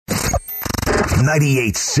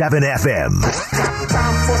98.7 FM.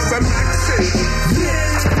 Time for some action.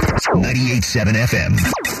 98.7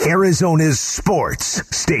 FM. Arizona's sports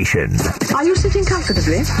station. Are you sitting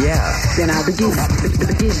comfortably? Yeah. Then I'll begin.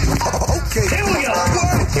 Okay. Here we go.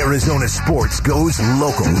 Arizona sports goes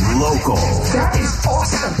local. That is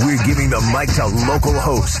awesome. We're giving the mic to local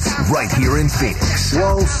hosts right here in Phoenix.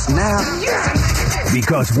 Whoa, snap.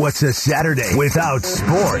 Because what's a Saturday without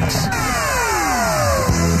sports?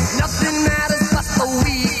 Nothing matters but the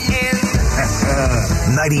weekend.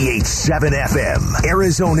 98.7 FM,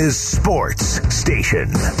 Arizona's sports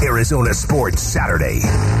station. Arizona Sports Saturday.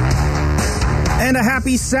 And a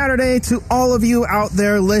happy Saturday to all of you out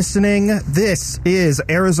there listening. This is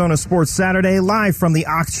Arizona Sports Saturday, live from the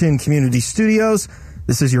Auction Community Studios.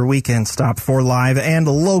 This is your weekend stop for live and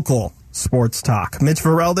local sports talk. Mitch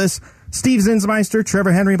Vareldis, Steve Zinsmeister,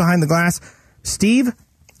 Trevor Henry behind the glass. Steve,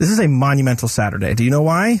 this is a monumental Saturday. Do you know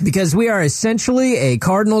why? Because we are essentially a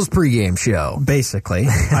Cardinals pregame show. Basically.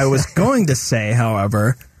 I was going to say,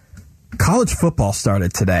 however, college football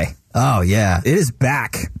started today. Oh, yeah. It is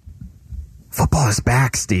back. Football is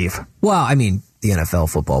back, Steve. Well, I mean, the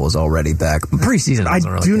NFL football was already back. But preseason I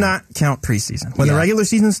doesn't really do count. not count preseason. When the regular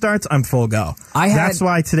season starts, I'm full go. That's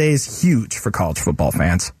why today is huge for college football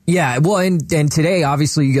fans. Yeah, well, and today,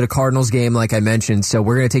 obviously, you get a Cardinals game, like I mentioned, so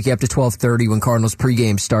we're going to take you up to 12:30 when Cardinals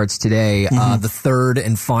pregame starts today, the third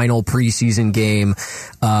and final preseason game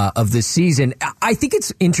of this season. I think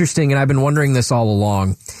it's interesting, and I've been wondering this all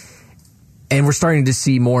along, and we're starting to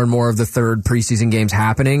see more and more of the third preseason games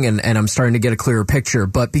happening, and I'm starting to get a clearer picture,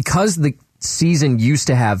 but because the season used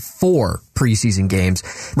to have 4 preseason games,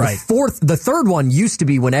 right. The third one used to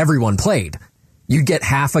be when everyone played. You'd get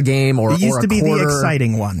half a game or a quarter. It used to be the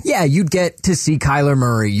exciting one. Yeah, you'd get to see Kyler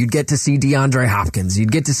Murray. You'd get to see DeAndre Hopkins.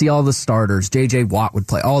 You'd get to see all the starters. J.J. Watt would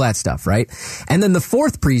play, all that stuff, right? And then the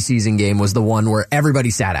 4th preseason game was the one where everybody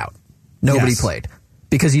sat out. Nobody played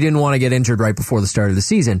because you didn't want to get injured right before the start of the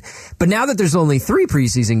season. But now that there's only 3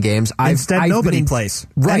 preseason games, nobody plays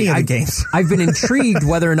any of the games. I've been intrigued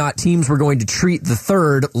whether or not teams were going to treat the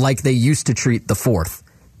 3rd like they used to treat the 4th.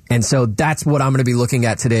 And so that's what I'm going to be looking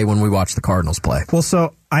at today when we watch the Cardinals play. Well,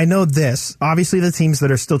 so I know this. Obviously, the teams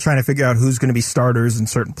that are still trying to figure out who's going to be starters in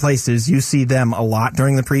certain places, you see them a lot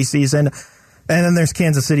during the preseason. And then there's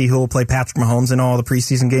Kansas City, who will play Patrick Mahomes in all the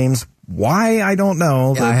preseason games. Why? I don't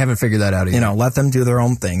know. Yeah, I haven't figured that out either. Let them do their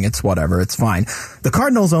own thing. It's whatever. It's fine. The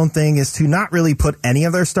Cardinals' own thing is to not really put any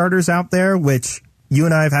of their starters out there, which you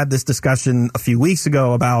and I have had this discussion a few weeks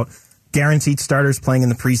ago about guaranteed starters playing in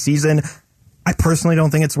the preseason. I personally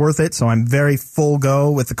don't think it's worth it, so I'm very full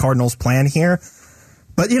go with the Cardinals' plan here.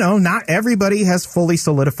 But, not everybody has fully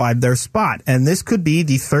solidified their spot, and this could be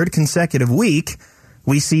the 3rd consecutive week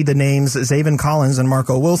we see the names Zaven Collins and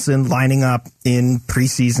Marco Wilson lining up in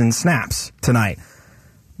preseason snaps tonight.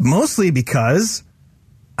 Mostly because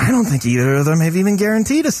I don't think either of them have even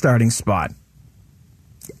guaranteed a starting spot.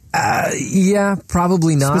 Yeah,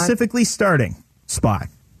 probably not. Specifically starting spot.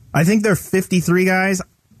 I think they're 53 guys.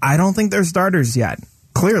 I don't think they're starters yet.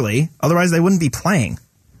 Clearly. Otherwise, they wouldn't be playing.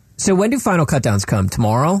 So when do final cutdowns come?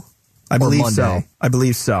 Tomorrow? I believe Monday? so. I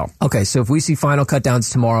believe so. Okay, so if we see final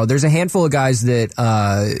cutdowns tomorrow, there's a handful of guys that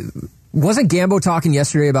wasn't Gambo talking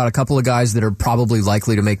yesterday about a couple of guys that are probably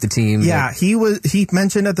likely to make the team? Yeah, he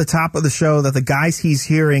mentioned at the top of the show that the guys he's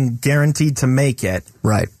hearing guaranteed to make it.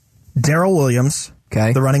 Right. Darrell Williams,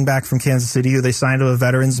 the running back from Kansas City, who they signed to a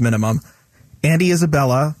veteran's minimum. Andy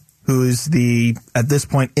Isabella, who's the, at this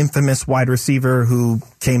point, infamous wide receiver who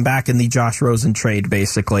came back in the Josh Rosen trade,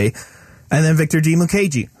 basically. And then Victor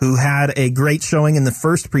Dimukeji, who had a great showing in the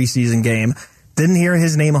first preseason game. Didn't hear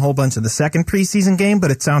his name a whole bunch in the second preseason game,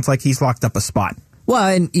 but it sounds like he's locked up a spot. Well,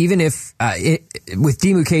 and even if, with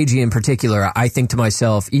Dimukeji in particular, I think to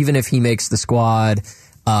myself, even if he makes the squad,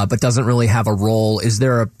 but doesn't really have a role, is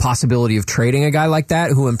there a possibility of trading a guy like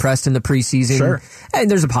that who impressed in the preseason? Sure. And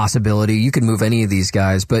there's a possibility. You could move any of these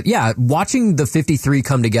guys. But yeah, watching the 53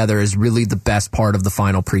 come together is really the best part of the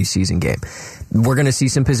final preseason game. We're going to see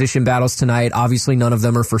some position battles tonight. Obviously, none of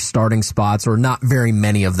them are for starting spots, or not very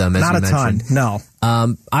many of them, as you mentioned. Not a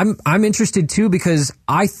ton, no. I'm interested, too, because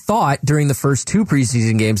I thought during the first 2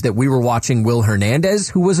 preseason games that we were watching Will Hernandez,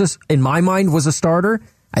 who was, in my mind, was a starter.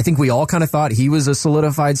 I think we all kind of thought he was a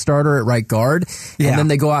solidified starter at right guard. Yeah. And then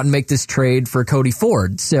they go out and make this trade for Cody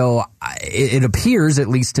Ford. So it appears, at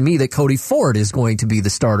least to me, that Cody Ford is going to be the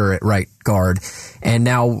starter at right guard. And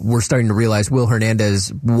now we're starting to realize Will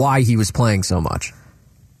Hernandez, why he was playing so much.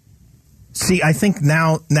 See, I think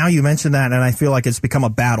now you mention that, and I feel like it's become a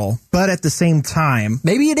battle. But at the same time...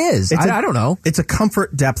 Maybe it is. I don't know. It's a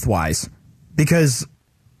comfort depth-wise. Because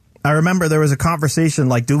I remember there was a conversation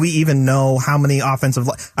like, do we even know how many offensive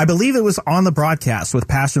I believe it was on the broadcast with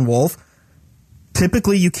Passion Wolf.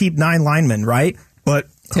 Typically, you keep 9 linemen, right? But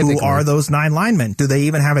who are those 9 linemen? Do they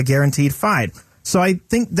even have a guaranteed FIDE? So I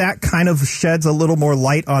think that kind of sheds a little more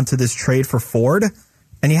light onto this trade for Ford.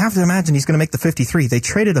 And you have to imagine he's going to make the 53. They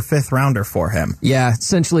traded a 5th rounder for him. Yeah,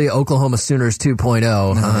 essentially Oklahoma Sooners 2.0.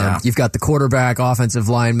 Yeah. You've got the quarterback, offensive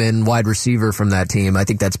lineman, wide receiver from that team. I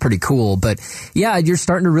think that's pretty cool. But yeah, you're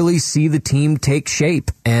starting to really see the team take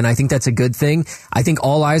shape. And I think that's a good thing. I think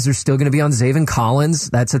all eyes are still going to be on Zaven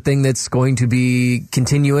Collins. That's a thing that's going to be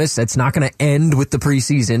continuous. That's not going to end with the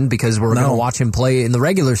preseason because we're going to watch him play in the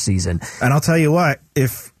regular season. And I'll tell you what,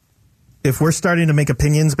 if we're starting to make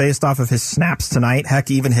opinions based off of his snaps tonight,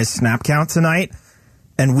 heck, even his snap count tonight,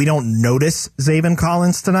 and we don't notice Zaven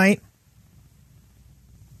Collins tonight,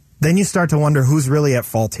 then you start to wonder who's really at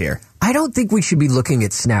fault here. I don't think we should be looking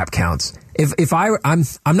at snap counts.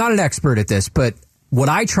 I'm not an expert at this, but what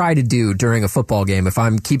I try to do during a football game, if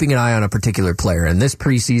I'm keeping an eye on a particular player, and this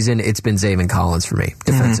preseason, it's been Zaven Collins for me,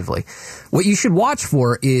 defensively. What you should watch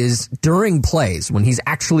for is during plays, when he's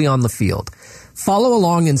actually on the field, follow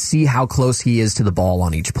along and see how close he is to the ball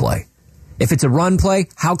on each play. If it's a run play,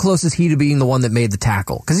 how close is he to being the one that made the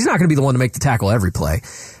tackle? Because he's not going to be the one to make the tackle every play.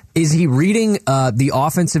 Is he reading the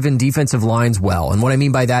offensive and defensive lines well? And what I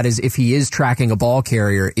mean by that is if he is tracking a ball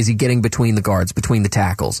carrier, is he getting between the guards, between the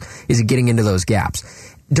tackles? Is he getting into those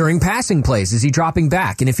gaps? During passing plays, is he dropping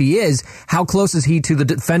back? And if he is, how close is he to the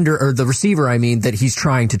defender or the receiver, that he's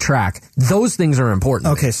trying to track? Those things are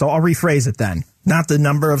important. Okay, so I'll rephrase it then. Not the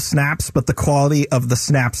number of snaps, but the quality of the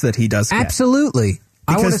snaps that he does get. Absolutely.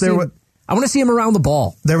 Because I want to see him around the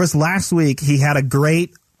ball. There was last week, he had a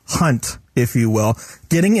great hunt, if you will,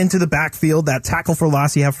 getting into the backfield, that tackle for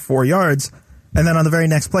loss he had for 4 yards, and then on the very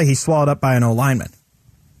next play, he's swallowed up by an O-lineman.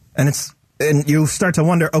 And you start to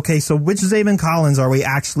wonder, okay, so which Zaven Collins are we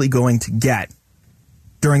actually going to get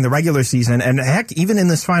during the regular season? And heck, even in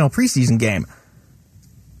this final preseason game,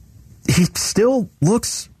 he still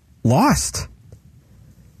looks lost.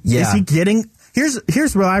 Yeah. Is he getting...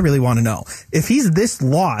 Here's what I really want to know. If he's this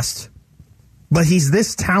lost, but he's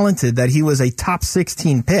this talented that he was a top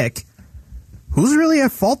 16 pick, who's really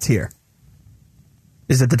at fault here?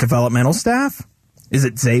 Is it the developmental staff? Is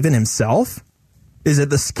it Zaven himself? Is it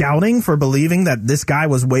the scouting for believing that this guy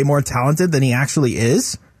was way more talented than he actually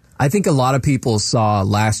is? I think a lot of people saw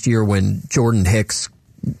last year when Jordan Hicks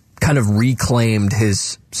kind of reclaimed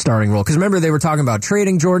his starting role. Because remember, they were talking about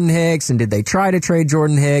trading Jordan Hicks, and did they try to trade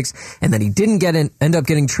Jordan Hicks? And then he didn't end up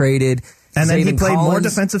getting traded. And then he played more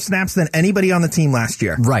defensive snaps than anybody on the team last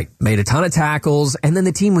year. Right. Made a ton of tackles, and then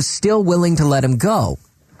the team was still willing to let him go.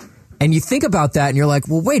 And you think about that and you're like,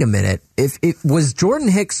 well, wait a minute. If it was Jordan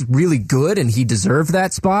Hicks really good and he deserved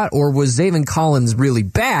that spot, or was Zaven Collins really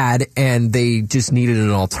bad and they just needed an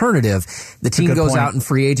alternative? The team goes out in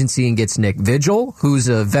free agency and gets Nick Vigil, who's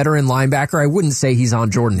a veteran linebacker. I wouldn't say he's on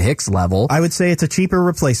Jordan Hicks level. I would say it's a cheaper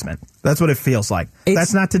replacement. That's what it feels like.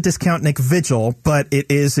 That's not to discount Nick Vigil, but it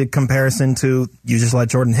is in comparison to you just let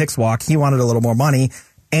Jordan Hicks walk. He wanted a little more money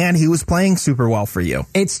and he was playing super well for you.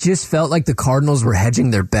 It's just felt like the Cardinals were hedging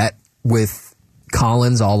their bet with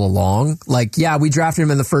Collins all along. Like, yeah, we drafted him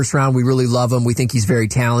in the first round. We really love him. We think he's very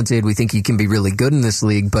talented. We think he can be really good in this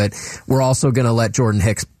league, but we're also going to let Jordan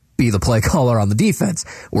Hicks be the play caller on the defense.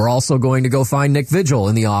 We're also going to go find Nick Vigil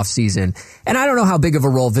in the offseason. And I don't know how big of a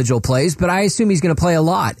role Vigil plays, but I assume he's going to play a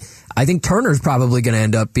lot. I think Turner's probably going to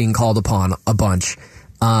end up being called upon a bunch.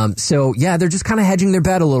 So, yeah, they're just kind of hedging their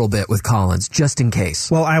bet a little bit with Collins, just in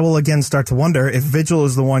case. Well, I will again start to wonder if Vigil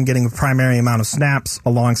is the one getting the primary amount of snaps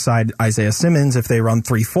alongside Isaiah Simmons if they run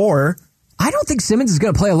 3-4. I don't think Simmons is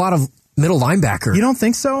going to play a lot of middle linebacker. You don't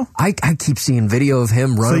think so? I keep seeing video of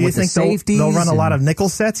him running with the safeties. They'll run a lot of nickel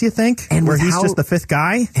sets, you think? And where he's just the fifth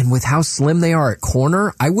guy? And with how slim they are at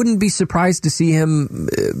corner, I wouldn't be surprised to see him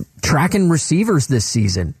tracking receivers this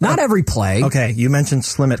season. Not every play. Okay, you mentioned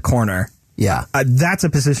slim at corner. Yeah. That's a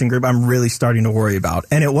position group I'm really starting to worry about.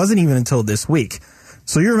 And it wasn't even until this week.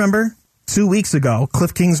 So you remember 2 weeks ago,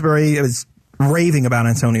 Cliff Kingsbury was raving about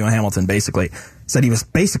Antonio Hamilton, basically. Said he was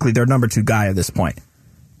basically their number 2 guy at this point.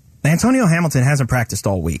 Antonio Hamilton hasn't practiced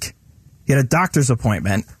all week. He had a doctor's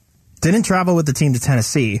appointment, didn't travel with the team to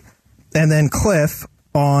Tennessee, and then Cliff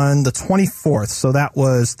on the 24th, so that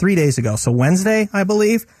was 3 days ago, so Wednesday, I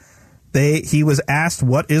believe, he was asked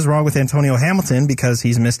what is wrong with Antonio Hamilton because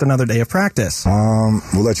he's missed another day of practice.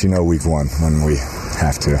 We'll let you know week 1 when we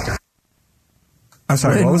have to. I'm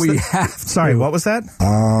sorry, what was that? Sorry, what was that?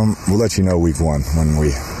 We'll let you know week 1 when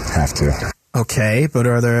we have to. Okay, but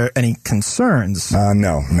are there any concerns?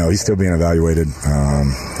 No, he's still being evaluated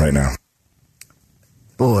right now.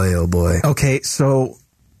 Boy, oh boy. Okay, so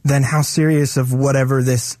then how serious of whatever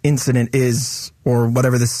this incident is or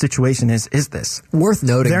whatever this situation is this? Worth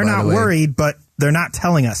noting, They're by not the way, worried, but they're not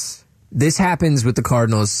telling us. this happens with the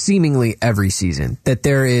Cardinals seemingly every season. That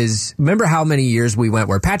there is, remember how many years we went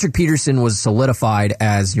where Patrick Peterson was solidified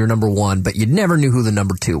as your number one, but you never knew who the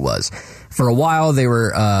number two was. For a while, they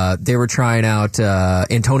were trying out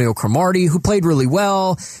Antonio Cromartie, who played really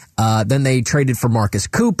well. Then they traded for Marcus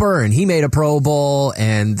Cooper, and he made a Pro Bowl.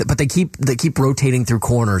 But they keep rotating through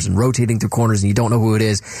corners, and you don't know who it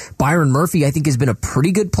is. Byron Murphy, I think, has been a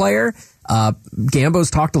pretty good player. Gambo's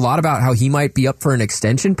talked a lot about how he might be up for an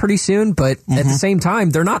extension pretty soon, but at the same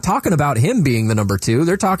time, they're not talking about him being the number two.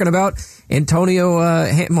 They're talking about Antonio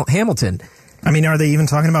Hamilton. I mean, are they even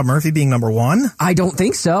talking about Murphy being number one? I don't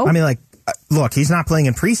think so. I mean, like, look, he's not playing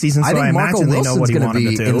in preseason, so I imagine they know what he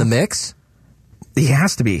wanted to do. In the mix. He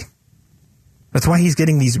has to be. That's why he's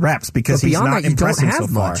getting these reps, because he's not impressing so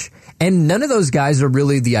far. And none of those guys are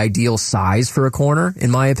really the ideal size for a corner,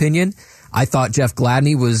 in my opinion. I thought Jeff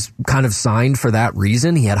Gladney was kind of signed for that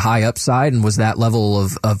reason. He had high upside and was that level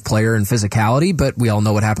of player and physicality, but we all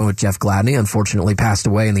know what happened with Jeff Gladney. Unfortunately passed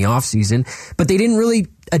away in the offseason. But they didn't really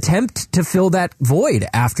attempt to fill that void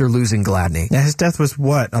after losing Gladney. Yeah, his death was,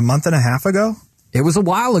 what, a month and a half ago? It was a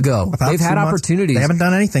while ago. They've had opportunities. They haven't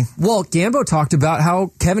done anything. Well, Gambo talked about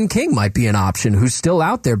how Kevin King might be an option, who's still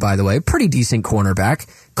out there, by the way. Pretty decent cornerback.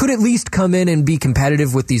 Could at least come in and be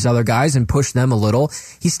competitive with these other guys and push them a little.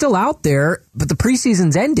 He's still out there, but the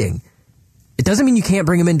preseason's ending. It doesn't mean you can't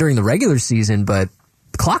bring him in during the regular season, but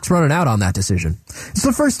the clock's running out on that decision. It's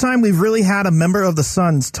the first time we've really had a member of the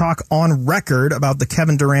Suns talk on record about the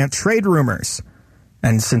Kevin Durant trade rumors.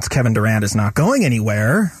 And since Kevin Durant is not going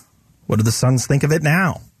anywhere, what do the Suns think of it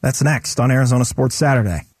now? That's next on Arizona Sports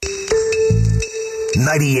Saturday.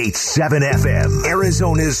 98.7 FM,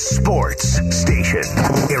 Arizona's sports station.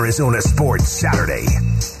 Arizona Sports Saturday.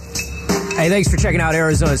 Hey, thanks for checking out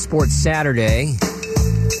Arizona Sports Saturday.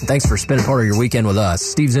 Thanks for spending part of your weekend with us.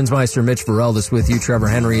 Steve Zinsmeister, Mitch Vareldis with you. Trevor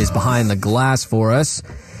Henry is behind the glass for us.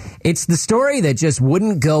 It's the story that just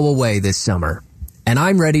wouldn't go away this summer, and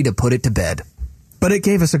I'm ready to put it to bed. But it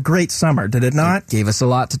gave us a great summer, did it not? It gave us a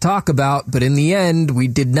lot to talk about, but in the end, we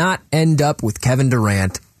did not end up with Kevin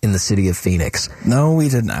Durant in the city of Phoenix. No, we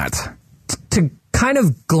did not. To kind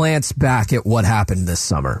of glance back at what happened this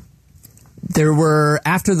summer, there were,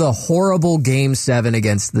 after the horrible Game 7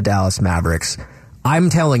 against the Dallas Mavericks,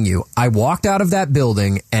 I'm telling you, I walked out of that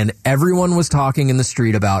building and everyone was talking in the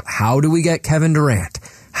street about how do we get Kevin Durant?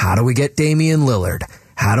 How do we get Damian Lillard?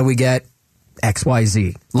 How do we get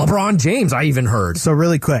XYZ? LeBron James, I even heard. So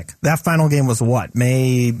really quick, that final game was what?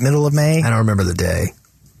 Middle of May? I don't remember the day.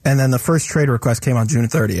 And then the first trade request came on June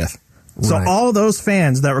 30th. So Right. all those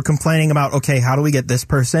fans that were complaining about, okay, how do we get this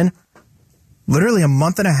person? Literally a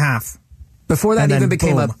month and a half. Before that And even then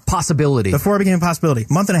became boom. a possibility. Before it became a possibility.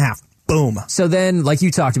 Month and a half. Boom. So then, like you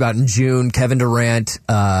talked about in June, Kevin Durant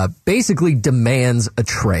basically demands a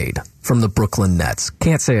trade from the Brooklyn Nets.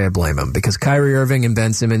 Can't say I blame him, because Kyrie Irving and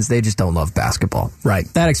Ben Simmons, they just don't love basketball.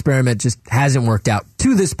 Right. That experiment just hasn't worked out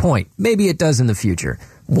to this point. Maybe it does in the future.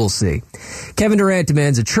 We'll see. Kevin Durant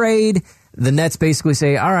demands a trade. The Nets basically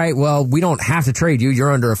say, all right, well, we don't have to trade you.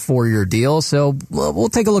 You're under a 4-year deal, so we'll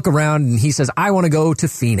take a look around. And he says, I want to go to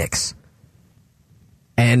Phoenix.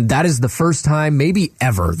 And that is the first time, maybe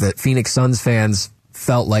ever, that Phoenix Suns fans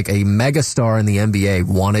felt like a megastar in the NBA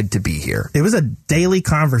wanted to be here. It was a daily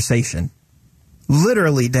conversation.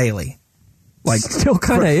 Literally daily. Like, Still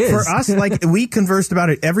kind of is. For us, like, we conversed about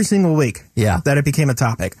it every single week. Yeah. That it became a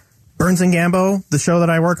topic. Burns and Gambo, the show that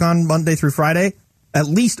I work on Monday through Friday, at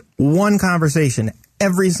least one conversation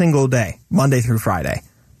every single day, Monday through Friday.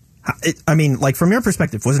 I mean, like, from your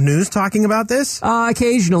perspective, was news talking about this?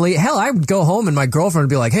 Occasionally. Hell, I would go home and my girlfriend would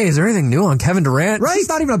be like, hey, is there anything new on Kevin Durant? Right. She's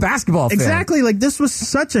not even a basketball fan. Exactly. Like, this was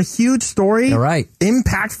such a huge story. You're right.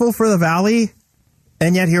 Impactful for the Valley.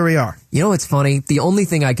 And yet here we are. You know what's funny? The only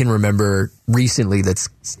thing I can remember recently that's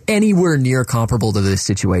anywhere near comparable to this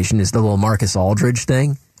situation is the LaMarcus Aldridge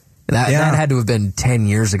thing. That had to have been 10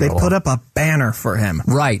 years ago. They put up a banner for him.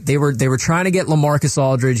 Right. They were trying to get LaMarcus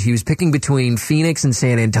Aldridge. He was picking between Phoenix and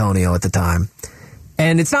San Antonio at the time.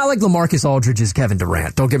 And it's not like LaMarcus Aldridge is Kevin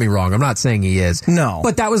Durant. Don't get me wrong. I'm not saying he is. No.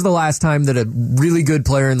 But that was the last time that a really good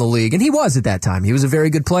player in the league, and he was at that time, he was a very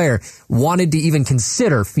good player, wanted to even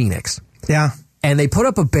consider Phoenix. Yeah. And they put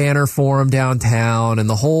up a banner for him downtown and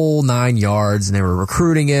the whole 9 yards, and they were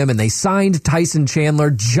recruiting him, and they signed Tyson Chandler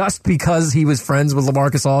just because he was friends with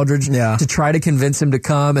LaMarcus Aldridge to try to convince him to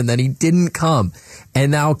come, and then he didn't come.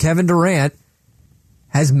 And now Kevin Durant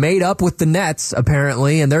has made up with the Nets,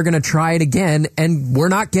 apparently, and they're going to try it again, and we're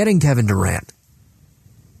not getting Kevin Durant.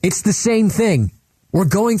 It's the same thing. We're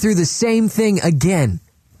going through the same thing again.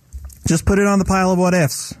 Just put it on the pile of what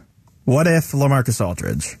ifs. What if LaMarcus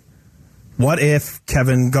Aldridge? What if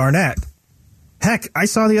Kevin Garnett? Heck, I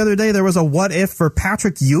saw the other day there was a what if for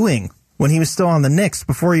Patrick Ewing when he was still on the Knicks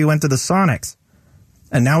before he went to the Sonics.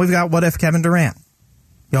 And now we've got what if Kevin Durant.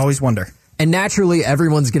 You always wonder. And naturally,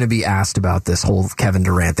 everyone's going to be asked about this whole Kevin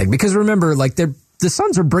Durant thing. Because remember, like the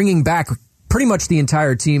Suns are bringing back pretty much the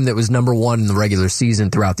entire team that was number one in the regular season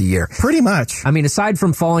throughout the year. Pretty much. I mean, aside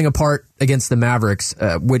from falling apart against the Mavericks,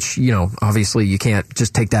 which, obviously you can't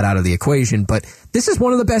just take that out of the equation, but this is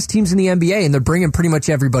one of the best teams in the NBA, and they're bringing pretty much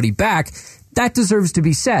everybody back. That deserves to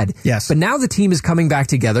be said. Yes. But now the team is coming back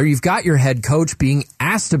together. You've got your head coach being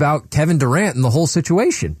asked about Kevin Durant and the whole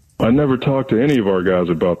situation. I never talked to any of our guys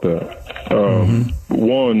about that.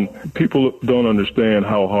 One, people don't understand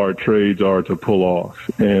how hard trades are to pull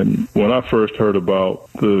off. And when I first heard about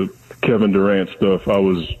the Kevin Durant stuff, I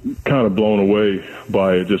was kind of blown away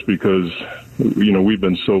by it just because, we've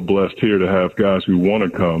been so blessed here to have guys who want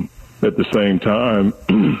to come. At the same time,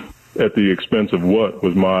 at the expense of what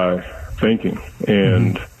was my thinking.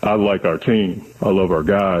 And I like our team. I love our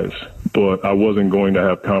guys. But I wasn't going to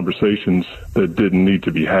have conversations that didn't need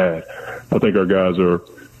to be had. I think our guys are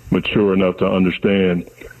mature enough to understand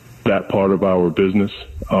that part of our business.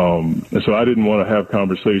 And so I didn't want to have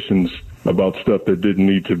conversations about stuff that didn't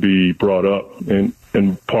need to be brought up.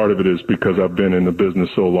 And part of it is because I've been in the business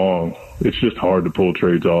so long. It's just hard to pull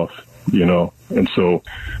trades off, And so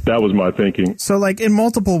that was my thinking. So, like, in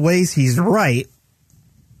multiple ways, he's right.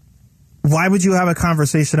 Why would you have a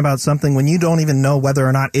conversation about something when you don't even know whether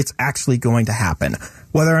or not it's actually going to happen?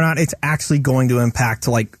 Whether or not it's actually going to impact,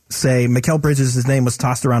 like, say, Mikal Bridges' name was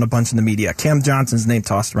tossed around a bunch in the media. Cam Johnson's name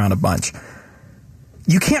tossed around a bunch.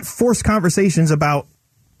 You can't force conversations about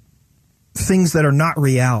things that are not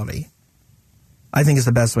reality, I think is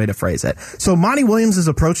the best way to phrase it. So Monty Williams'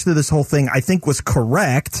 approach to this whole thing, I think, was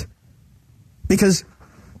correct, because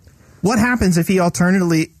what happens if he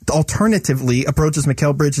alternatively approaches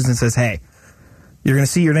Mikal Bridges and says, hey, you're going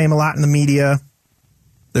to see your name a lot in the media.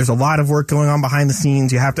 There's a lot of work going on behind the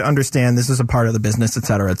scenes. You have to understand this is a part of the business, et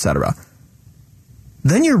cetera, et cetera.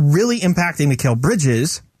 Then you're really impacting Mikal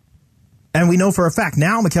Bridges. And we know for a fact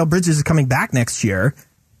now Mikal Bridges is coming back next year.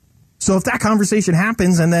 So if that conversation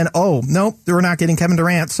happens and then, oh, nope, we're not getting Kevin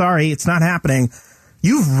Durant. Sorry, it's not happening.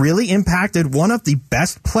 You've really impacted one of the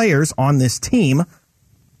best players on this team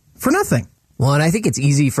for nothing. Well, and I think it's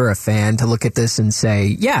easy for a fan to look at this and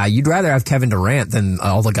say, yeah, you'd rather have Kevin Durant than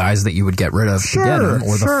all the guys that you would get rid of to get him,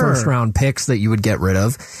 or the first-round picks that you would get rid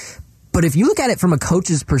of. But if you look at it from a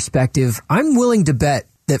coach's perspective, I'm willing to bet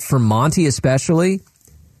that for Monty especially,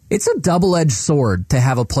 it's a double-edged sword to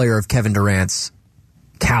have a player of Kevin Durant's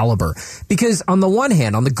caliber. Because on the one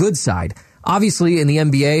hand, on the good side, obviously in the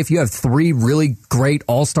NBA, if you have three really great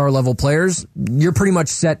all-star level players, you're pretty much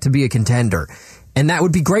set to be a contender. And that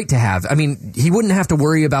would be great to have. I mean, he wouldn't have to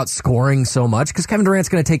worry about scoring so much because Kevin Durant's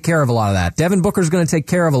going to take care of a lot of that. Devin Booker's going to take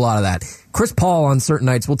care of a lot of that. Chris Paul on certain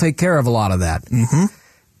nights will take care of a lot of that. Mm-hmm.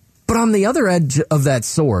 But on the other edge of that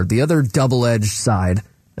sword, the other double-edged side,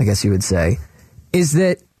 I guess you would say, is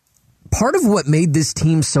that part of what made this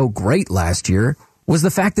team so great last year was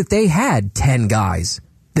the fact that they had 10 guys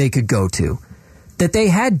they could go to. That they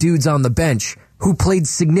had dudes on the bench who played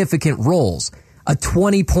significant roles. A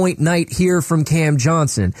 20-point night here from Cam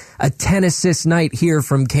Johnson. A 10-assist night here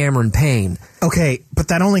from Cameron Payne. Okay, but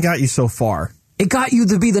that only got you so far. It got you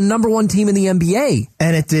to be the number one team in the NBA.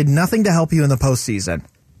 And it did nothing to help you in the postseason.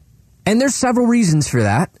 And there's several reasons for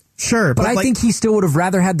that. Sure, but I think he still would have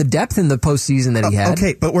rather had the depth in the postseason that he had.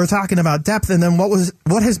 Okay, but we're talking about depth, and then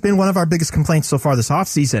what has been one of our biggest complaints so far this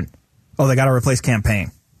offseason? Oh, they got to replace Cam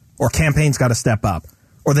Payne. Or Cam Payne's got to step up.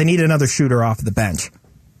 Or they need another shooter off the bench.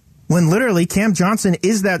 When literally Cam Johnson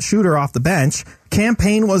is that shooter off the bench. Cam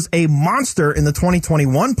Payne was a monster in the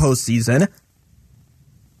 2021 postseason.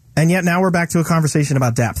 And yet now we're back to a conversation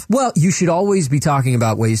about depth. Well, you should always be talking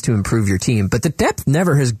about ways to improve your team, but the depth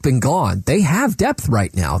never has been gone. They have depth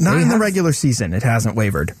right now. Not in the regular season. It hasn't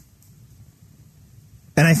wavered.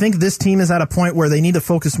 And I think this team is at a point where they need to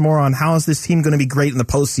focus more on how is this team going to be great in the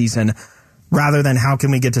postseason rather than how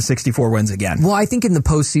can we get to 64 wins again. Well, I think in the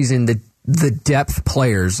postseason, the depth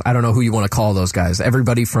players, I don't know who you want to call those guys,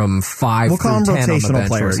 everybody from 5 we'll through 10 on the rotational bench.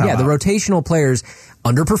 Players. Yeah, the rotational players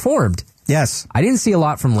underperformed. Yes. I didn't see a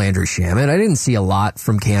lot from Landry Shamet. I didn't see a lot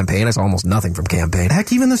from Cam Payne. I saw almost nothing from Cam Payne.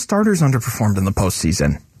 Heck, even the starters underperformed in the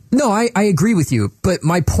postseason. No, I agree with you. But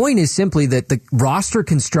my point is simply that the roster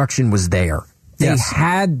construction was there. They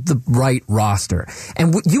had the right roster.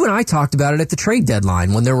 And you and I talked about it at the trade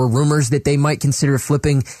deadline when there were rumors that they might consider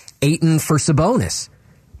flipping Ayton for Sabonis.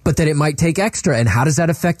 but that it might take extra. And how does that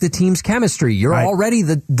affect the team's chemistry? You're already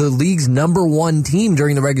the league's number one team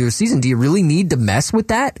during the regular season. Do you really need to mess with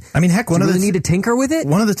that? I mean, heck, do you really need to tinker with it?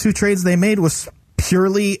 One of the two trades they made was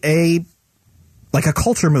purely a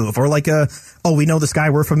culture move, or we know this guy,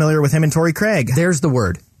 we're familiar with him and Torrey Craig. There's the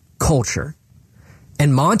word, culture.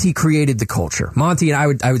 And Monty created the culture. Monty,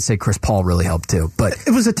 and I would say Chris Paul really helped too. But it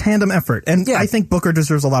was a tandem effort, and I think Booker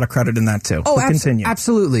deserves a lot of credit in that too. Oh, continue.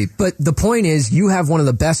 Absolutely. But the point is, you have one of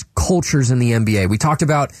the best cultures in the NBA. We talked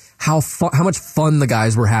about how much fun the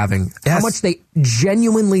guys were having, how much they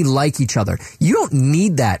genuinely like each other. You don't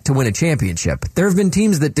need that to win a championship. There have been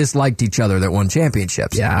teams that disliked each other that won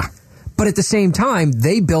championships. Yeah. But at the same time,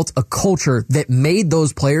 they built a culture that made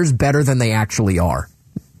those players better than they actually are.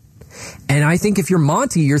 And I think if you're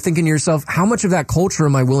Monty, you're thinking to yourself, how much of that culture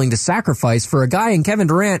am I willing to sacrifice for a guy in Kevin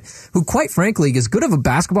Durant who, quite frankly, as good of a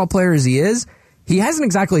basketball player as he is, he hasn't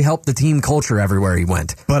exactly helped the team culture everywhere he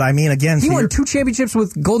went. But I mean, again, he won 2 championships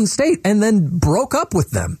with Golden State and then broke up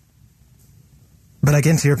with them. But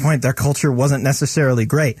again, to your point, their culture wasn't necessarily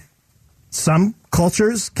great. Some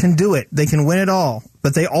cultures can do it. They can win it all.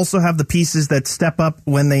 But they also have the pieces that step up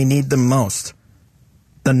when they need them most.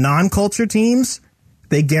 The non-culture teams,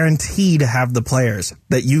 they guarantee to have the players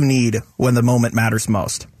that you need when the moment matters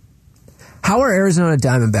most. How are Arizona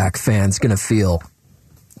Diamondback fans going to feel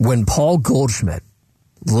when Paul Goldschmidt,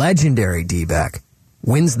 legendary D-back,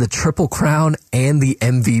 wins the Triple Crown and the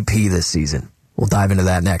MVP this season? We'll dive into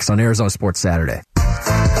that next on Arizona Sports Saturday.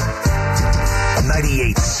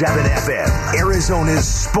 98.7 FM, Arizona's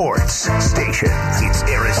sports station. It's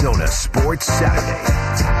Arizona Sports Saturday.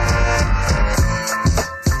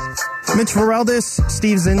 Mitch Vareldis,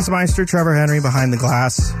 Steve Zinsmeister, Trevor Henry behind the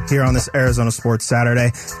glass here on this Arizona Sports Saturday.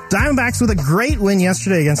 Diamondbacks with a great win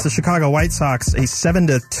yesterday against the Chicago White Sox, a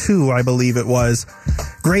 7-2, I believe it was.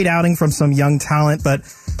 Great outing from some young talent, but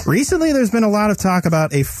recently there's been a lot of talk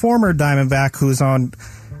about a former Diamondback who's on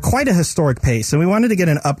quite a historic pace, and we wanted to get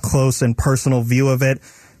an up-close and personal view of it.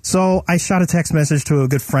 So I shot a text message to a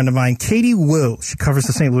good friend of mine, Katie Wu. She covers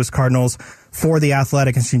the St. Louis Cardinals for The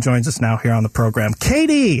Athletic, and she joins us now here on the program.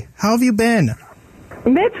 Katie, how have you been?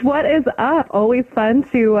 Mitch, what is up? Always fun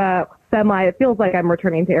to it feels like I'm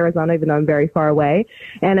returning to Arizona, even though I'm very far away,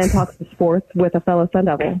 and then talk to sports with a fellow Sun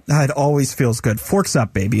Devil. It always feels good. Forks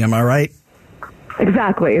up, baby. Am I right?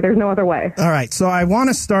 Exactly. There's no other way. All right. So I want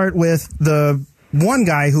to start with the one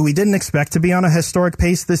guy who we didn't expect to be on a historic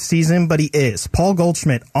pace this season, but he is. Paul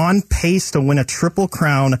Goldschmidt on pace to win a Triple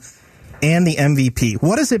Crown and the MVP.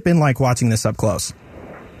 What has it been like watching this up close?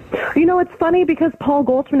 You know, it's funny because Paul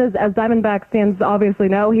Goldschmidt is, as Diamondback fans obviously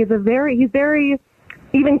know, he's very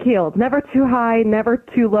even-keeled, never too high, never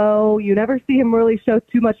too low. You never see him really show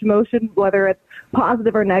too much emotion, whether it's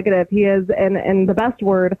positive or negative. He is, and the best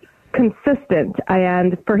word, consistent.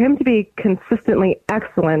 And for him to be consistently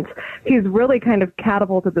excellent, he's really kind of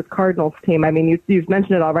catapulted this Cardinals team. I mean, you've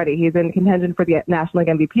mentioned it already. He's in contention for the National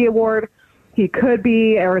League MVP award. He could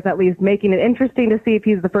be, or is at least making it interesting to see if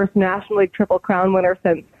he's the first National League Triple Crown winner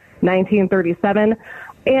since 1937.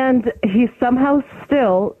 And he's somehow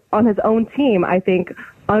still, on his own team, I think,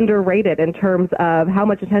 underrated in terms of how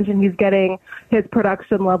much attention he's getting, his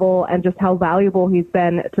production level, and just how valuable he's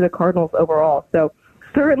been to the Cardinals overall. So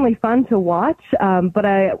certainly fun to watch, but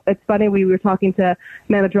it's funny, we were talking to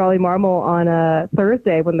manager Ollie Marmol on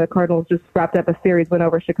Thursday when the Cardinals just wrapped up a series win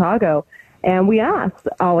over Chicago, and we asked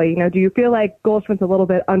Ollie, do you feel like Goldschmidt's a little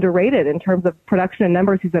bit underrated in terms of production and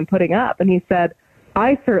numbers he's been putting up? And he said,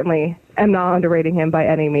 I certainly am not underrating him by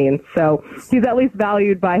any means. So he's at least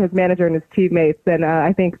valued by his manager and his teammates, and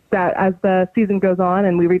I think that as the season goes on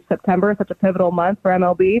and we reach September, such a pivotal month for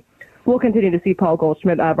MLB, we'll continue to see Paul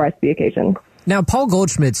Goldschmidt rise to the occasion. Now, Paul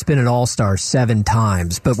Goldschmidt's been an All-Star 7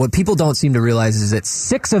 times, but what people don't seem to realize is that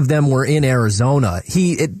 6 of them were in Arizona.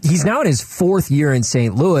 He's now in his 4th year in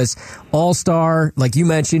St. Louis. All-Star, like you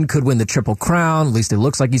mentioned, could win the Triple Crown. At least it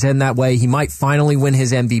looks like he's heading that way. He might finally win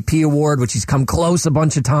his MVP award, which he's come close a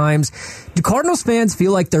bunch of times. Do Cardinals fans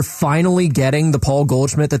feel like they're finally getting the Paul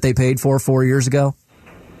Goldschmidt that they paid for 4 years ago?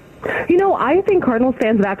 I think Cardinals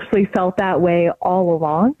fans have actually felt that way all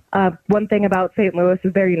along. One thing about St. Louis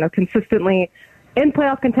is they're, consistently in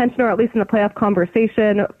playoff contention, or at least in the playoff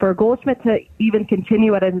conversation. For Goldschmidt to even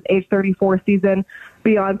continue at his age 34 season,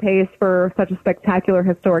 be on pace for such a spectacular,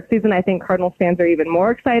 historic season, I think Cardinals fans are even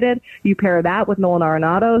more excited. You pair that with Nolan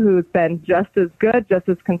Arenado, who's been just as good, just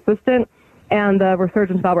as consistent, and the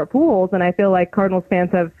resurgence of Albert Pujols, and I feel like Cardinals fans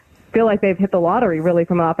feel like they've hit the lottery, really,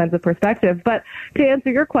 from an offensive perspective. But to answer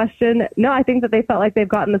your question, no, I think that they felt like they've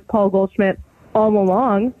gotten this Paul Goldschmidt all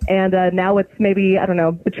along, and now it's maybe, I don't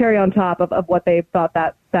know, the cherry on top of what they thought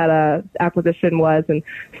that acquisition was, and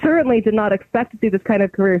certainly did not expect to see this kind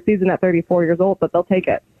of career season at 34 years old, but they'll take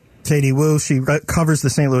it. Katie Woo, she covers the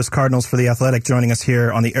St. Louis Cardinals for The Athletic, joining us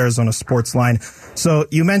here on the Arizona Sports Line. So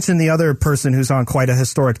you mentioned the other person who's on quite a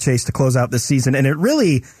historic chase to close out this season, and it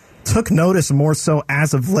really took notice more so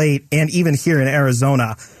as of late, and even here in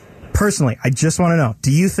Arizona. Personally, I just want to know,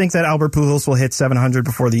 do you think that Albert Pujols will hit 700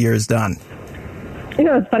 before the year is done? You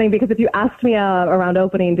know, it's funny because if you asked me around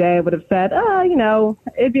opening day, I would have said,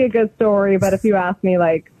 it'd be a good story. But if you asked me,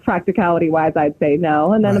 like, practicality-wise, I'd say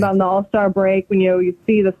no. And then about the All-Star break, when you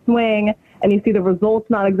see the swing and you see the results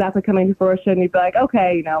not exactly coming to fruition, you'd be like,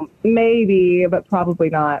 okay, maybe, but probably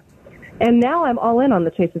not. And now I'm all in on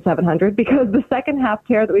the chase to 700 because the second half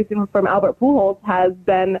tear that we've seen from Albert Pujols has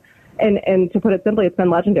been, and to put it simply, it's been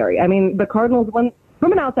legendary. I mean, the Cardinals,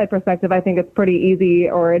 from an outside perspective, I think it's pretty easy,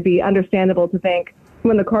 or it'd be understandable to think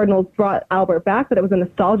when the Cardinals brought Albert back that it was a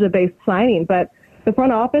nostalgia-based signing. But the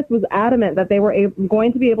front office was adamant that they were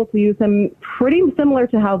going to be able to use him pretty similar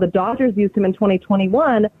to how the Dodgers used him in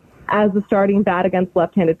 2021 as the starting bat against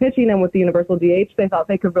left-handed pitching. And with the universal DH, they thought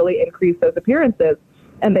they could really increase those appearances.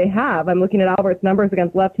 And they have. I'm looking at Albert's numbers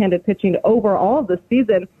against left-handed pitching overall this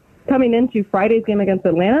season. Coming into Friday's game against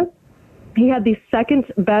Atlanta, he had the second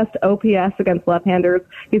best OPS against left-handers.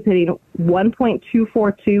 He's hitting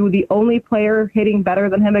 1.242. The only player hitting better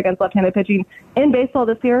than him against left-handed pitching in baseball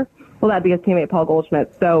this year, well, that'd be his teammate Paul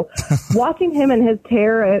Goldschmidt. So watching him and his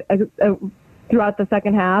tear throughout the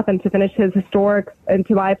second half and to finish his historic, and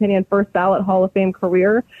to my opinion, first ballot Hall of Fame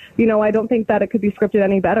career, I don't think that it could be scripted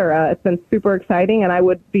any better. It's been super exciting, and I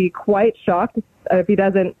would be quite shocked if he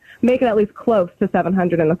doesn't make it at least close to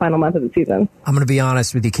 700 in the final month of the season. I'm going to be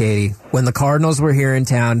honest with you, Katie. When the Cardinals were here in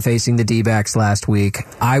town facing the D-backs last week,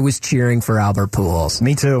 I was cheering for Albert Pujols.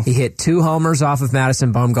 Me too. He hit 2 homers off of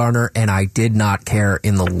Madison Bumgarner, and I did not care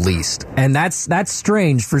in the least. And that's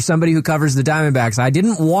strange for somebody who covers the Diamondbacks. I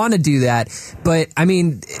didn't want to do that, but, I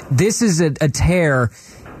mean, this is a tear.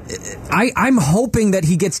 I'm hoping that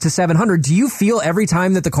he gets to 700. Do you feel every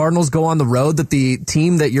time that the Cardinals go on the road that the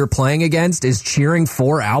team that you're playing against is cheering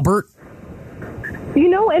for Albert?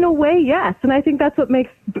 In a way, yes. And I think that's what makes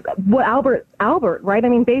Albert, right? I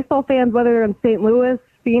mean, baseball fans, whether they're in St. Louis,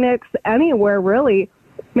 Phoenix, anywhere really,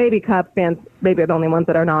 maybe Cubs fans, maybe they're the only ones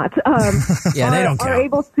that are not. Yeah, they don't count. Are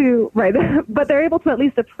able to, right, but they're able to at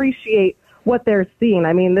least appreciate what they're seeing.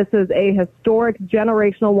 I mean, this is a historic,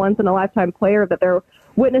 generational, once-in-a-lifetime player that they're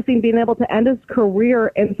witnessing being able to end his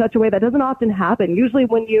career in such a way that doesn't often happen. Usually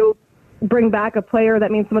when you bring back a player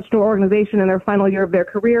that means so much to an organization in their final year of their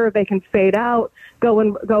career, they can fade out, go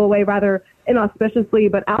away rather inauspiciously.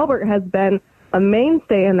 But Albert has been a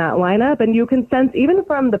mainstay in that lineup, and you can sense even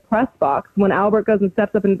from the press box when Albert goes and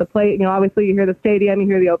steps up into the plate, obviously you hear the stadium, you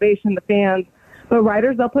hear the ovation, the fans, but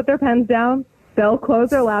writers, they'll put their pens down, they'll close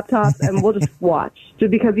their laptops, and we'll just watch,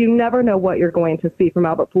 just because you never know what you're going to see from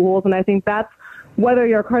Albert Pujols. And I think that's, whether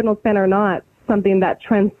you're a Cardinals fan or not, something that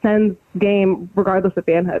transcends game regardless of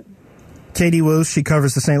fanhood. Katie Woo, she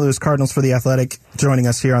covers the St. Louis Cardinals for The Athletic, joining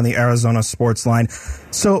us here on the Arizona Sports Line.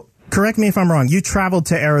 So, correct me if I'm wrong, you traveled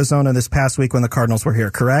to Arizona this past week when the Cardinals were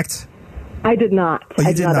here, correct? I did not. Oh,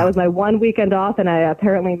 you did not. That was my one weekend off, and I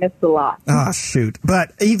apparently missed a lot. Oh, shoot.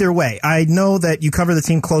 But either way, I know that you cover the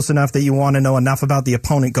team close enough that you want to know enough about the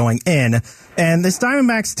opponent going in. And this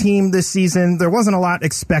Diamondbacks team this season, there wasn't a lot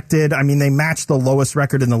expected. I mean, they matched the lowest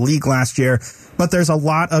record in the league last year, but there's a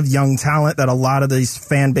lot of young talent that a lot of this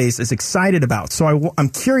fan base is excited about. So I'm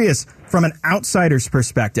curious, from an outsider's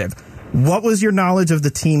perspective, what was your knowledge of the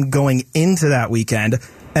team going into that weekend?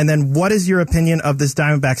 And then what is your opinion of this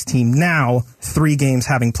Diamondbacks team now, 3 games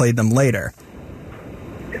having played them later?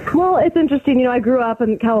 Well, it's interesting. I grew up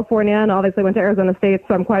in California and obviously went to Arizona State,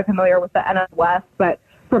 so I'm quite familiar with the NL West. But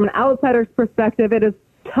from an outsider's perspective, it is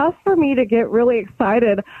tough for me to get really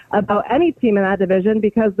excited about any team in that division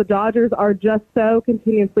because the Dodgers are just so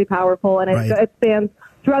continuously powerful, and it spans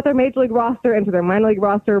throughout their major league roster into their minor league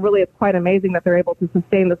roster. Really, it's quite amazing that they're able to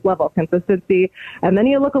sustain this level of consistency. And then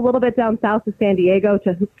you look a little bit down south to San Diego.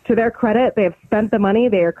 To their credit, they have spent the money.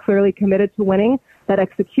 They are clearly committed to winning. That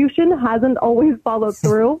execution hasn't always followed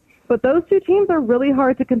through. But those two teams are really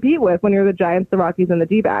hard to compete with when you're the Giants, the Rockies, and the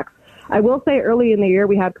D-backs. I will say early in the year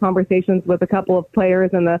we had conversations with a couple of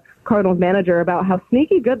players and the Cardinals manager about how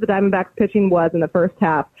sneaky good the Diamondbacks pitching was in the first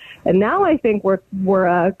half. And now I think we're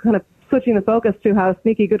kind of switching the focus to how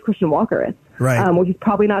sneaky good Christian Walker is, right? Which is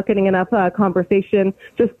probably not getting enough conversation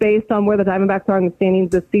just based on where the Diamondbacks are in the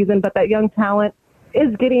standings this season. But that young talent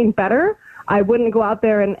is getting better. I wouldn't go out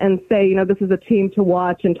there and say, this is a team to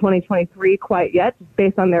watch in 2023 quite yet, just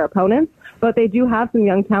based on their opponents. But they do have some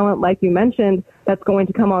young talent, like you mentioned, that's going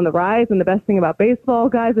to come on the rise. And the best thing about baseball,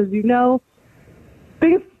 guys, as you know,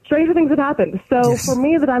 stranger things have happened. So for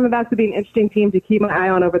me, the Diamondbacks would be an interesting team to keep my eye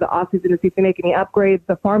on over the offseason to see if they make any upgrades.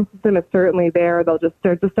 The farm system is certainly there.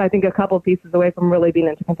 They're just, I think, a couple pieces away from really being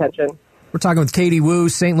into contention. We're talking with Katie Woo,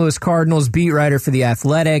 St. Louis Cardinals beat writer for The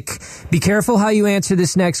Athletic. Be careful how you answer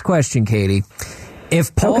this next question, Katie.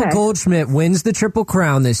 If Paul Goldschmidt wins the Triple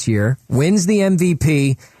Crown this year, wins the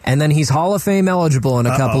MVP, and then he's Hall of Fame eligible in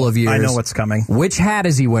a couple of years. I know what's coming. Which hat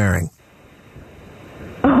is he wearing?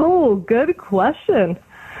 Oh, good question.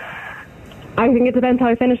 I think it depends how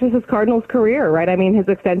he finishes his Cardinals career, right? I mean, his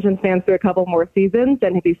extension spans through a couple more seasons,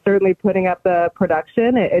 and if he's certainly putting up the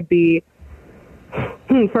production, it'd be...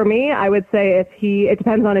 For me, I would say it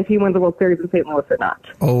depends on if he wins the World Series in St. Louis or not.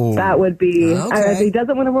 Oh, that would be. If he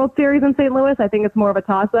doesn't win a World Series in St. Louis, I think it's more of a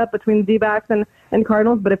toss-up between the D-backs and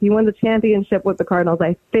Cardinals. But if he wins a championship with the Cardinals,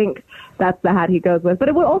 I think that's the hat he goes with. But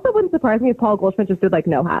it wouldn't surprise me if Paul Goldschmidt just did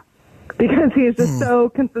no hat, because he is just so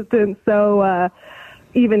consistent, so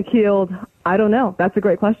even-keeled. I don't know. That's a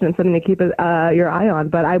great question and something to keep your eye on.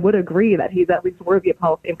 But I would agree that he's at least worthy of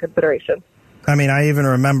Hall of Fame consideration. I mean, I even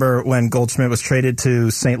remember when Goldschmidt was traded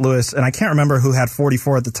to St. Louis, and I can't remember who had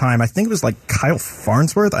 44 at the time. I think it was Kyle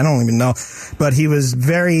Farnsworth. I don't even know. But he was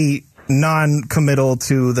very non-committal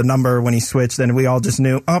to the number when he switched, and we all just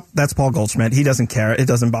knew, that's Paul Goldschmidt. He doesn't care. It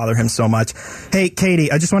doesn't bother him so much. Hey,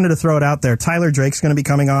 Katie, I just wanted to throw it out there. Tyler Drake's going to be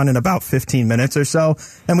coming on in about 15 minutes or so,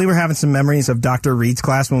 and we were having some memories of Dr. Reed's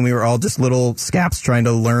class when we were all just little scaps trying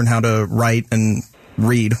to learn how to write and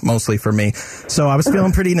read, mostly for me. So I was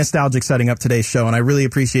feeling pretty nostalgic setting up today's show, and I really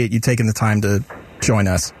appreciate you taking the time to join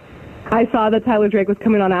us. I saw that Tyler Drake was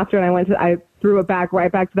coming on after, and I threw it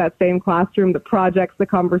right back to that same classroom, the projects, the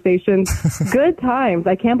conversations. Good times.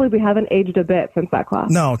 I can't believe we haven't aged a bit since that class.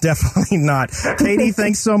 No, definitely not. Katie,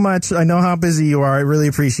 thanks so much. I know how busy you are. I really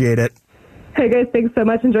appreciate it. Hey, guys, thanks so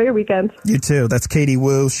much. Enjoy your weekend. You too. That's Katie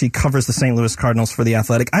Woo. She covers the St. Louis Cardinals for The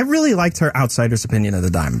Athletic. I really liked her outsider's opinion of the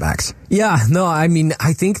Diamondbacks. Yeah, no, I mean,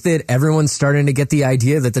 I think that everyone's starting to get the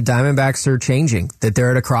idea that the Diamondbacks are changing, that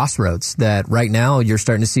they're at a crossroads, that right now you're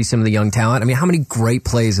starting to see some of the young talent. I mean, how many great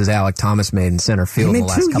plays has Alek Thomas made in center field in the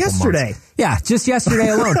last couple months? Yeah, just yesterday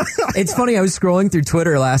alone. It's funny, I was scrolling through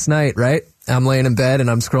Twitter last night, right? I'm laying in bed and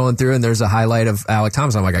I'm scrolling through and there's a highlight of Alek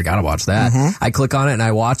Thomas. I'm like, I gotta watch that. I click on it and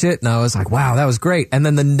I watch it and I was like, wow, that was great. And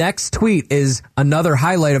then the next tweet is another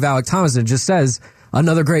highlight of Alek Thomas and it just says,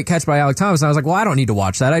 another great catch by Alek Thomas. And I was like, well, I don't need to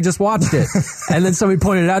watch that. I just watched it. And then somebody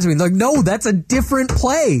pointed it out to me. Like, no, that's a different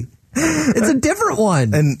play. It's a different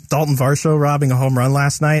one. And Dalton Varsho robbing a home run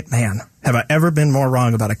last night. Man, have I ever been more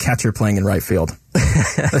wrong about a catcher playing in right field?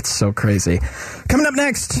 That's so crazy. Coming up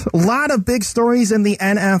next, a lot of big stories in the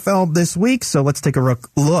NFL this week. So let's take a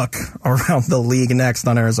look around the league next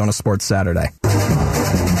on Arizona Sports Saturday.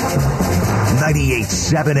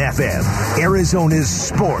 98.7 FM, Arizona's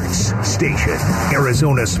sports station.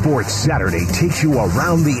 Arizona Sports Saturday takes you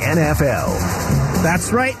around the NFL.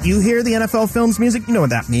 That's right. You hear the NFL Films music. You know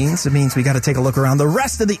what that means. It means we got to take a look around the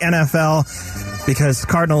rest of the NFL because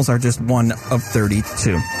Cardinals are just one of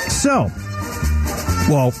 32. So,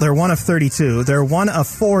 well, they're one of 32. They're one of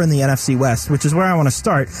 4 in the NFC West, which is where I want to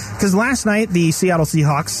start. Because last night, the Seattle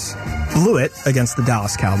Seahawks blew it against the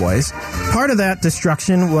Dallas Cowboys. Part of that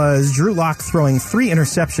destruction was Drew Lock throwing 3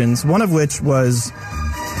 interceptions, one of which was,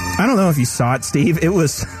 I don't know if you saw it, Steve. It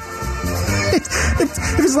was...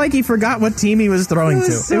 It was like he forgot what team he was throwing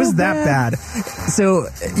to. It was that bad. So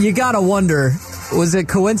you got to wonder, was it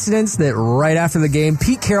coincidence that right after the game,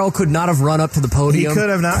 Pete Carroll could not have run up to the podium? He could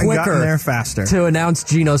have not gotten there faster to announce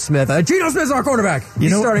Geno Smith. Geno Smith's our quarterback.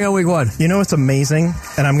 He's starting on week 1. You know what's amazing?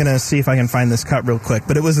 And I'm going to see if I can find this cut real quick.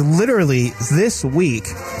 But it was literally this week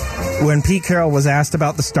when Pete Carroll was asked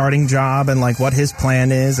about the starting job and like what his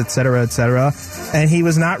plan is, et cetera, and he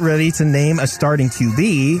was not ready to name a starting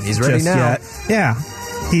QB. He's ready now. Yet. Yeah.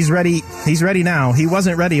 He's ready. He's ready now. He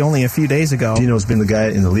wasn't ready only a few days ago. Geno's been the guy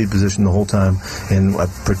in the lead position the whole time, and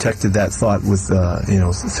I've protected that thought with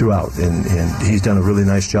throughout. And he's done a really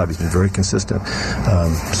nice job. He's been very consistent.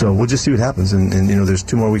 So we'll just see what happens. And there's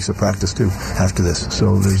 2 more weeks of practice too after this.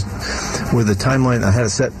 So there's where the timeline. I had a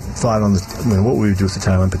set thought on what we would do with the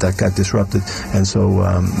timeline, but that got disrupted. And so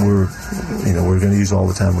we're going to use all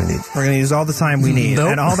the time we need. We're going to use all the time we need.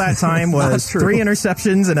 Nope. And all that time was 3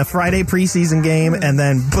 interceptions in a Friday preseason game, and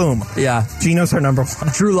then and boom. Yeah. Geno's our number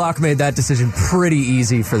one. Drew Lock made that decision pretty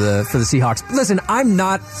easy for the Seahawks. Listen, I'm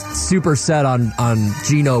not super set on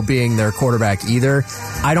Geno being their quarterback either.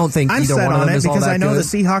 I don't think either one of them is all that good. I'm set on it because I know the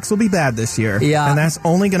Seahawks will be bad this year. Yeah. And that's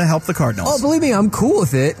only going to help the Cardinals. Oh, believe me, I'm cool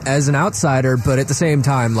with it as an outsider, but at the same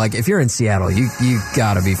time, like, if you're in Seattle, you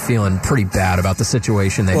got to be feeling pretty bad about the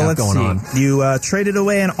situation they have going on. You traded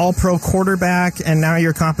away an all-pro quarterback, and now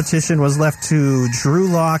your competition was left to Drew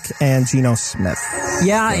Lock and Geno Smith.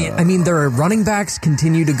 Yeah, I mean, their running backs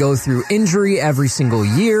continue to go through injury every single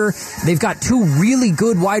year. They've got two really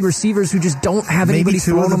good wide receivers who just don't have anybody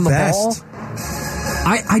throwing them the ball.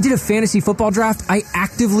 I did a fantasy football draft. I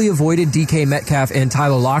actively avoided DK Metcalf and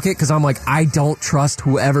Tyler Lockett because I'm like, I don't trust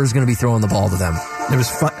whoever's going to be throwing the ball to them. It was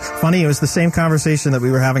funny. It was the same conversation that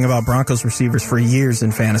we were having about Broncos receivers for years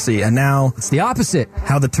in fantasy, and now it's the opposite.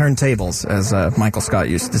 How the turntables, as Michael Scott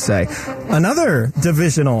used to say. Another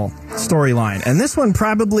divisional storyline, and this one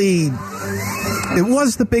probably, it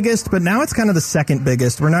was the biggest, but now it's kind of the second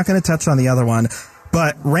biggest. We're not going to touch on the other one.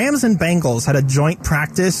 But Rams and Bengals had a joint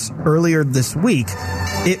practice earlier this week.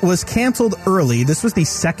 It was canceled early. This was the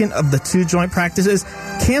second of the two joint practices.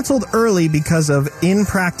 Canceled early because of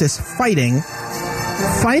in-practice fighting.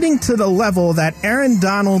 Fighting to the level that Aaron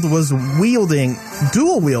Donald was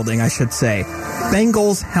dual wielding, I should say,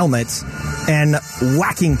 Bengals helmets and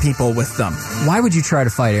whacking people with them. Why would you try to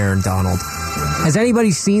fight Aaron Donald? Has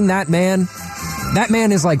anybody seen that man? That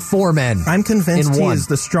man is like four men. I'm convinced he is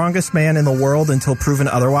the strongest man in the world until proven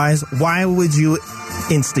otherwise. Why would you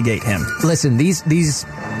instigate him? Listen, these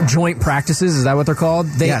joint practices, is that what they're called?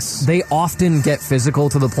 Yes. They often get physical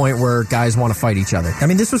to the point where guys want to fight each other. I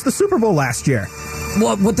mean, this was the Super Bowl last year.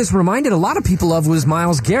 Well, what this reminded a lot of people of was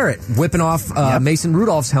Myles Garrett whipping off Mason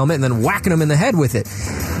Rudolph's helmet and then whacking him in the head with it.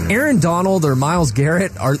 Aaron Donald or Myles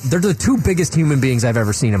Garrett, they're the two biggest human beings I've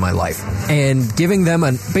ever seen in my life. And giving them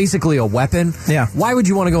basically a weapon, why would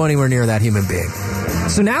you want to go anywhere near that human being?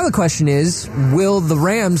 So now the question is, will the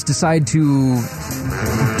Rams decide to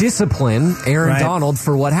discipline Aaron Donald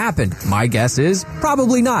for what happened? My guess is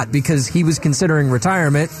probably not, because he was considering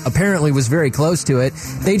retirement, apparently was very close to it.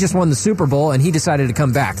 They just won the Super Bowl and he decided to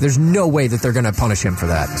come back. There's no way that they're going to punish him for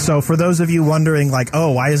that. So for those of you wondering, like,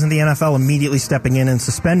 oh, why isn't the NFL immediately stepping in and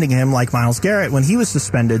suspending him like Myles Garrett when he was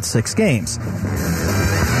suspended 6 games?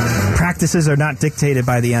 Practices are not dictated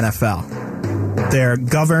by the NFL. They're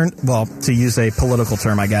governed, well, to use a political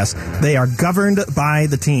term, I guess, they are governed by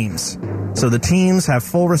the teams. So the teams have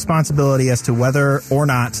full responsibility as to whether or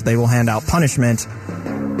not they will hand out punishment.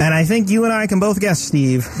 And I think you and I can both guess,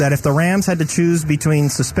 Steve, that if the Rams had to choose between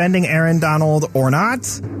suspending Aaron Donald or not,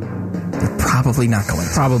 they're probably not going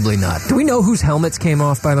to. Probably not. Do we know whose helmets came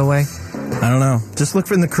off, by the way? I don't know. Just look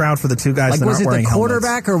in the crowd for the two guys that aren't wearing helmets. Was it the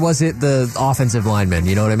quarterback or was it the offensive lineman?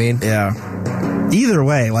 You know what I mean? Yeah. Either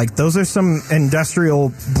way, like, those are some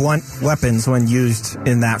industrial blunt weapons when used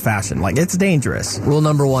in that fashion. Like, it's dangerous. Rule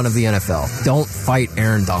number 1 of the NFL. Don't fight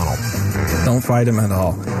Aaron Donald. Don't fight him at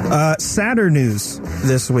all. Sadder news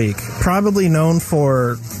this week. Probably known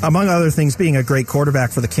for, among other things, being a great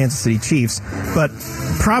quarterback for the Kansas City Chiefs, but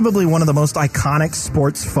probably one of the most iconic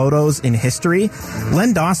sports photos in history.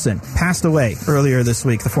 Len Dawson passed away earlier this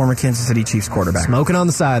week, the former Kansas City Chiefs quarterback. Smoking on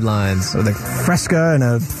the sidelines. With a Fresca and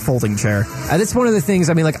a folding chair. That's one of the things,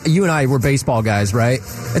 I mean, like, you and I were baseball guys, right?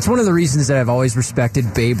 It's one of the reasons that I've always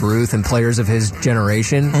respected Babe Ruth and players of his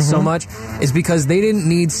generation so much, is because they didn't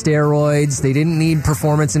need steroids, they didn't need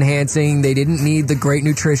performance enhancing, they didn't need the great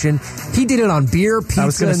nutrition. He did it on beer,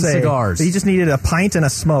 pizza, and cigars. He just needed a pint and a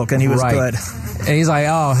smoke, and he was good. And he's like,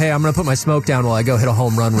 oh, hey, I'm going to put my smoke down while I go hit a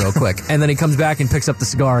home run real quick. And then he comes back and picks up the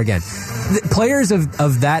cigar again. Players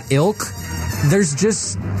of that ilk, there's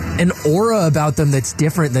just an aura about them that's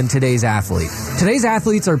different than today's athlete. Today's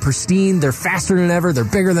athletes are pristine, they're faster than ever, they're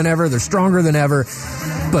bigger than ever, they're stronger than ever.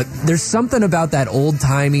 But there's something about that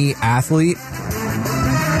old-timey athlete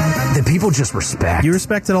that people just respect. You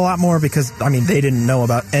respect it a lot more because, I mean, they didn't know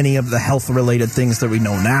about any of the health-related things that we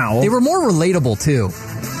know now. They were more relatable, too.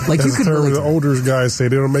 Like, That's you could really, the older guys say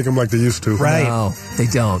they don't make them like they used to. Right. No, they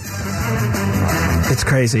don't. It's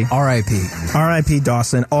crazy. R.I.P. R.I.P.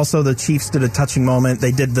 Dawson. Also, the Chiefs did a touching moment.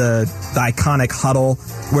 They did the iconic huddle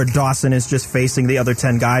where Dawson is just facing the other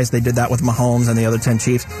 10 guys. They did that with Mahomes and the other 10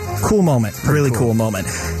 Chiefs. Cool moment. Really cool moment.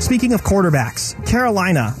 Speaking of quarterbacks,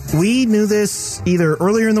 Carolina, we knew this either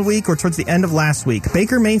earlier in the week or towards the end of last week.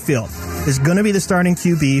 Baker Mayfield is going to be the starting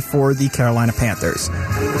QB for the Carolina Panthers.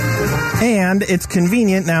 And it's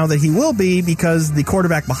convenient now that he will be because the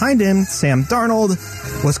quarterback behind him, Sam Darnold,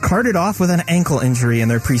 was carted off with an ankle injury in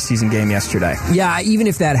their preseason game yesterday. Yeah, even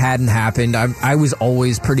if that hadn't happened, I was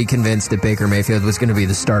always pretty convinced that Baker Mayfield was going to be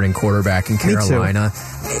the starting quarterback in Carolina.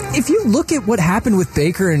 If you look at what happened with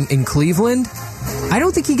Baker in Cleveland, I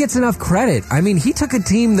don't think he gets enough credit. I mean, he took a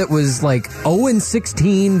team that was like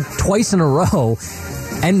 0-16 twice in a row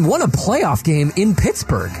and won a playoff game in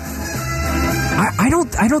Pittsburgh. I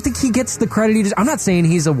don't think he gets the credit he does. I'm not saying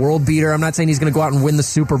he's a world beater. I'm not saying he's going to go out and win the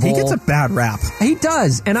Super Bowl. He gets a bad rap. He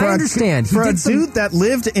does, and I understand. For a dude that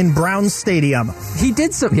lived in Brown Stadium. He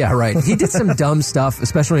did some, yeah, right. He did some dumb stuff,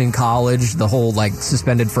 especially in college, the whole, like,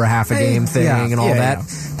 suspended for half a game thing and all that.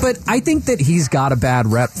 Yeah. But I think that he's got a bad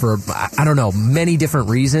rep for, I don't know, many different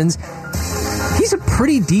reasons. He's a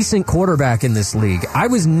pretty decent quarterback in this league. I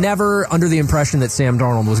was never under the impression that Sam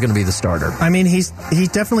Darnold was going to be the starter. I mean, he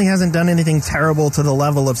definitely hasn't done anything terrible to the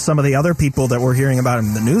level of some of the other people that we're hearing about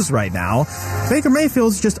in the news right now. Baker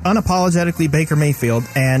Mayfield's just unapologetically Baker Mayfield,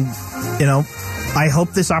 and, you know, I hope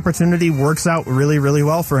this opportunity works out really, really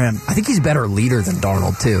well for him. I think he's a better leader than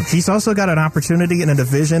Darnold, too. He's also got an opportunity in a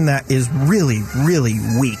division that is really, really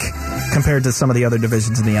weak compared to some of the other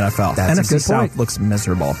divisions in the NFL. That's NFC a good South point. looks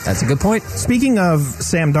miserable. That's a good point. Speaking of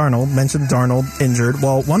Sam Darnold, mentioned Darnold injured.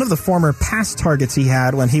 Well, one of the former pass targets he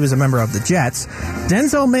had when he was a member of the Jets,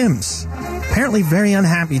 Denzel Mims, apparently very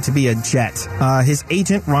unhappy to be a Jet. His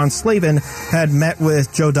agent, Ron Slavin, had met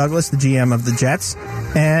with Joe Douglas, the GM of the Jets,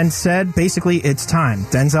 and said basically it's time.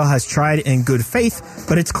 Denzel has tried in good faith,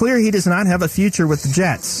 but it's clear he does not have a future with the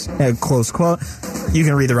Jets. Close quote. You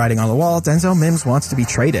can read the writing on the wall. Denzel Mims wants to be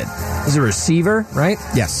traded. He's a receiver, right?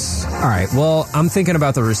 Yes. All right. Well, I'm thinking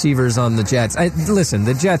about the receivers on the Jets. Listen,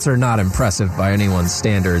 the Jets are not impressive by anyone's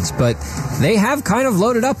standards, but they have kind of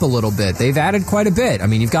loaded up a little bit. They've added quite a bit. I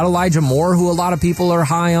mean, you've got Elijah Moore, who a lot of people are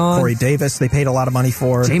high on. Corey Davis, they paid a lot of money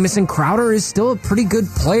for. Jamison Crowder is still a pretty good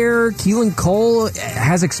player. Keelan Cole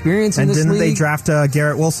has experience in this league. And didn't they draft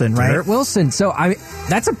Garrett Wilson, right? Garrett Wilson. So,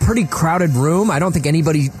 that's a pretty crowded room. I don't think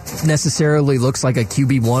anybody necessarily looks like a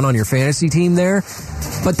QB1 on your fantasy team there,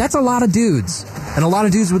 but that's a lot of dudes. And a lot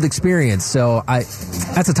of dudes with experience, so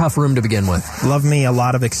that's a tough room to begin with. Love me a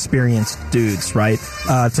lot of experienced dudes, right?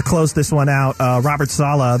 To close this one out, Robert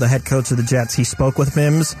Saleh, the head coach of the Jets, he spoke with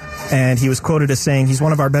Mims, and he was quoted as saying, he's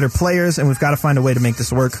one of our better players, and we've got to find a way to make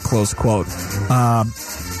this work, close quote.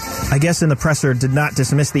 I guess in the presser did not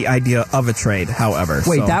dismiss the idea of a trade, however.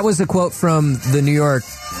 Wait, that was the quote from the New York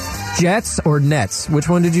Jets or Nets? Which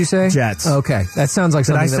one did you say? Jets. Okay. That sounds like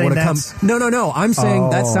something that would have come... No. I'm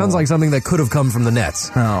saying that sounds like something that could have come from the Nets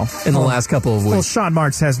in the last couple of weeks. Well, Sean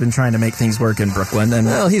Marks has been trying to make things work in Brooklyn. And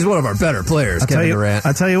well, he's one of our better players, Kevin Durant.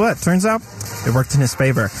 I'll tell you what, turns out it worked in his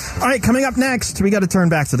favor. All right, coming up next, we got to turn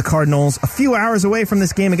back to the Cardinals. A few hours away from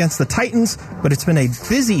this game against the Titans, but it's been a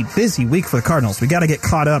busy, busy week for the Cardinals. We got to get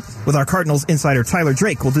caught up with our Cardinals insider, Tyler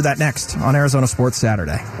Drake. We'll do that next on Arizona Sports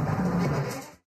Saturday.